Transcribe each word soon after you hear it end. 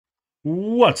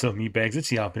What's up, meatbags? It's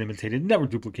the often imitated, never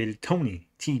duplicated Tony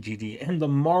TGD, and the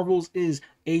Marvels is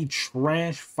a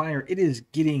trash fire. It is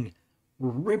getting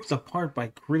ripped apart by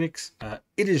critics.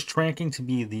 It is tracking to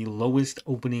be the lowest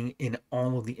opening in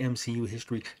all of the MCU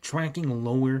history, tracking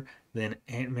lower than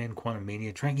Ant-Man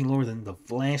Quantumania, tracking lower than the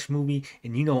Flash movie,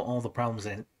 and you know all the problems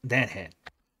that had.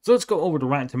 So let's go over to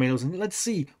Rotten Tomatoes and let's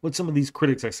see what some of these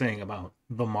critics are saying about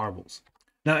the Marvels.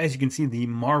 Now, as you can see, the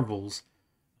Marvels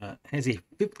has a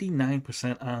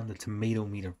 59% on the tomato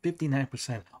meter.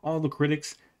 59%. All the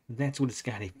critics, that's what it's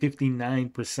got, a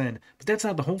 59%. But that's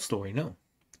not the whole story, no.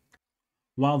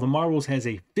 While the Marvels has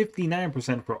a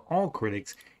 59% for all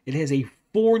critics, it has a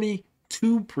 42%,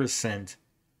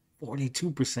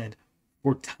 42%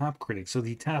 for top critics. So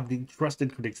the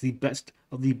trusted critics, the best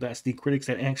of the best, the critics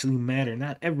that actually matter.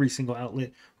 Not every single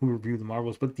outlet who review the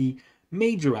Marvels, but the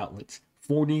major outlets,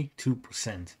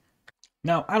 42%.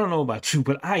 Now, I don't know about you,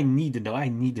 but I need to know. I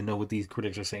need to know what these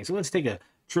critics are saying. So let's take a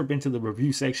trip into the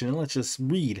review section and let's just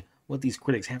read what these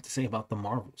critics have to say about the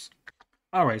Marvels.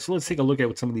 All right, so let's take a look at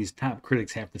what some of these top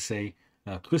critics have to say.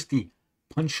 Christy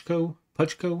Punchko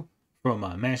from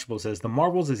Mashable says, "The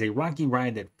Marvels is a rocky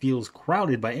ride that feels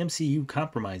crowded by MCU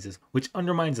compromises, which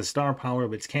undermines the star power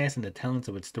of its cast and the talents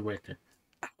of its director."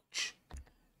 Ouch.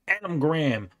 Adam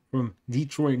Graham from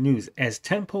Detroit News, "As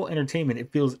tentpole entertainment,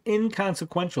 it feels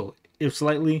inconsequential, if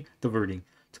slightly diverting.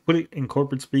 To put it in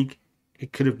corporate speak,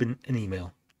 it could have been an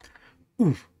email."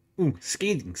 Oof,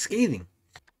 scathing.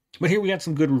 But here we got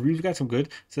some good reviews. We got some good.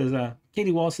 It says,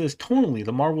 Katie Wall says, "Tonally,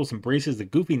 The Marvels embraces the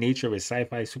goofy nature of a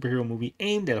sci-fi superhero movie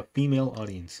aimed at a female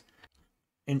audience."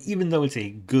 And even though it's a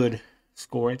good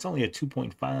score, it's only a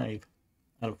 2.5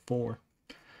 out of 4.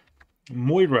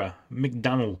 Moira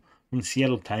McDonald from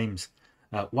Seattle Times.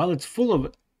 While it's full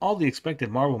of all the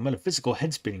expected Marvel metaphysical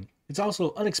head-spinning, it's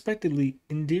also unexpectedly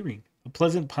endearing. A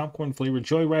pleasant popcorn-flavored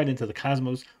joyride into the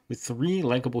cosmos with 3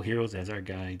 likable heroes as our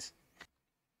guides.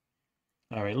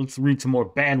 All right, let's read some more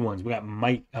bad ones. We got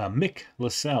Mick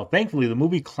LaSalle. "Thankfully, the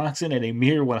movie clocks in at a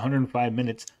mere 105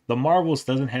 minutes. The Marvels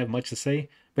doesn't have much to say,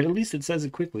 but at least it says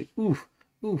it quickly." Oof.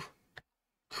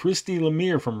 Christy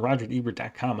Lemire from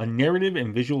RogerEbert.com. "A narrative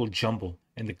and visual jumble,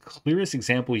 and the clearest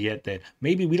example yet that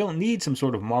maybe we don't need some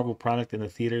sort of Marvel product in the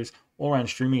theaters or on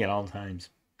streaming at all times."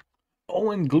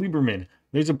 Owen Gleiberman.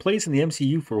 "There's a place in the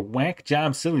MCU for whack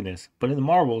job silliness, but in the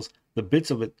Marvels, the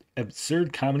bits of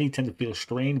absurd comedy tend to feel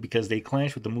strained because they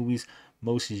clash with the movie's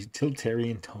most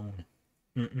utilitarian tone."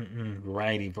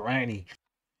 Variety.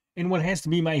 And what has to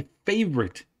be my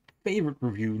favorite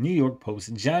review, New York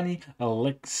Post, Johnny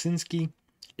Aleksinski.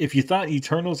 "If you thought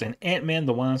Eternals and Ant-Man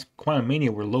the Wasp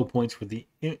Quantumania were low points for the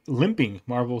limping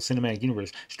Marvel Cinematic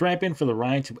Universe, strap in for the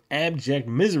ride to abject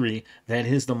misery that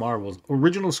is the Marvels."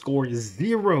 Original score is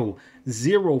 0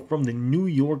 from the New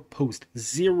York Post.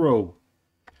 0.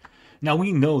 Now,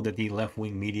 we know that the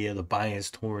left-wing media, the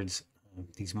bias towards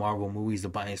these Marvel movies, the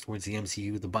bias towards the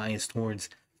MCU, the bias towards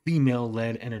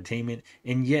female-led entertainment,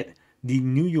 and yet the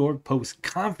New York Post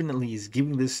confidently is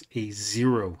giving this a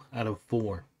 0 out of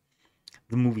 4.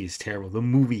 The movie is terrible. The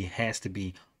movie has to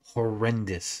be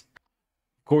horrendous.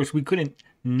 Of course, we couldn't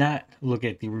not look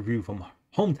at the review from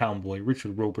hometown boy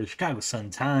Richard Roper, Chicago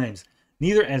Sun-Times.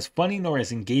 "Neither as funny nor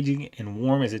as engaging and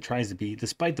warm as it tries to be,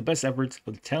 despite the best efforts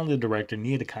of the talented director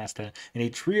Nia DaCosta and a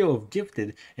trio of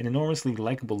gifted and enormously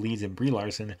likable leads in Brie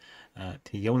Larson,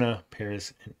 Teyonah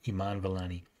Parris, and Iman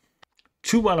Vellani."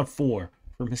 2 out of 4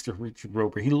 for Mr. Richard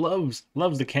Roper. He loves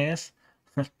the cast,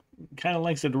 kind of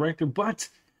likes the director, but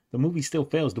the movie still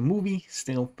fails.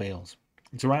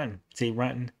 It's rotten. It's a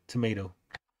rotten tomato.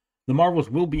 The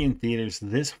Marvels will be in theaters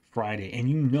this Friday, and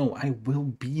you know I will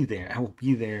be there. I will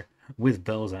be there with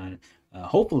bells on.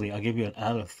 Hopefully, I'll give you an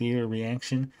out-of-theater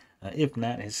reaction. If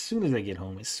not, as soon as I get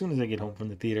home from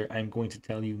the theater, I'm going to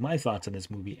tell you my thoughts on this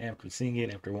movie after seeing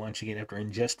it, after watching it, after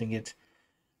ingesting it.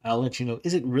 I'll let you know,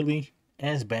 is it really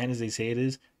as bad as they say it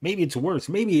is? Maybe it's worse.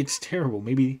 Maybe it's terrible.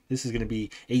 Maybe this is going to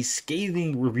be a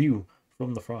scathing review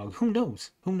from the Frog. Who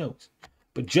knows?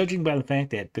 But judging by the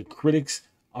fact that the critics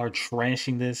are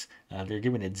trashing this, they're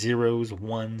giving it 0s,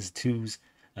 1s, 2s,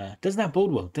 does not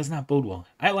bode well.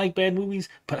 I like bad movies,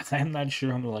 but I'm not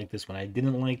sure I'm going to like this one. I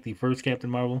didn't like the first Captain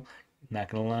Marvel, not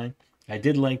going to lie. I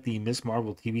did like the Miss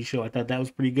Marvel TV show. I thought that was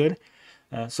pretty good.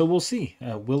 So we'll see.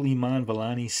 Will Iman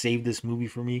Vellani save this movie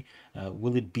for me?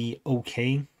 Will it be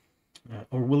okay?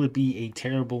 Or will it be a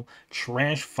terrible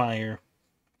trash fire?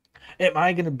 Am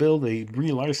I going to build a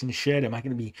Brie Larson shed? Am I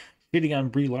going to be shitting on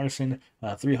Brie Larson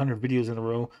 300 videos in a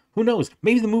row? Who knows?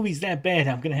 Maybe the movie's that bad.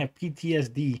 I'm going to have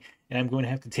PTSD and I'm going to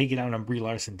have to take it out on Brie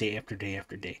Larson day after day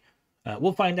after day.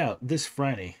 We'll find out this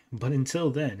Friday. But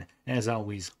until then, as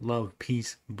always, love,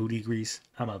 peace, booty grease.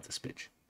 I'm out this bitch.